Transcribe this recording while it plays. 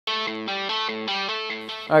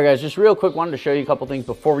All right, guys, just real quick, wanted to show you a couple things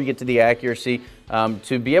before we get to the accuracy.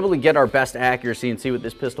 To be able to get our best accuracy and see what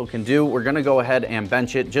this pistol can do, we're gonna go ahead and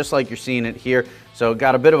bench it just like you're seeing it here. So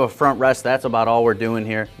got a bit of a front rest, that's about all we're doing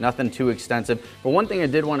here, nothing too extensive. But one thing I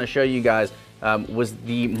did wanna show you guys was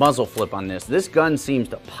the muzzle flip on this. This gun seems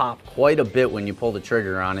to pop quite a bit when you pull the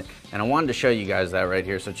trigger on it, and I wanted to show you guys that right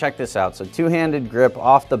here. So check this out. So two-handed grip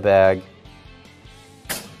off the bag,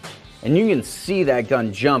 and you can see that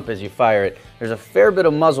gun jump as you fire it. There's a fair bit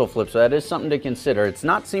of muzzle flip, so that is something to consider. It's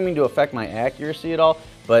not seeming to affect my accuracy at all,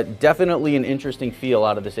 but definitely an interesting feel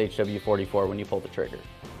out of this HW44 when you pull the trigger.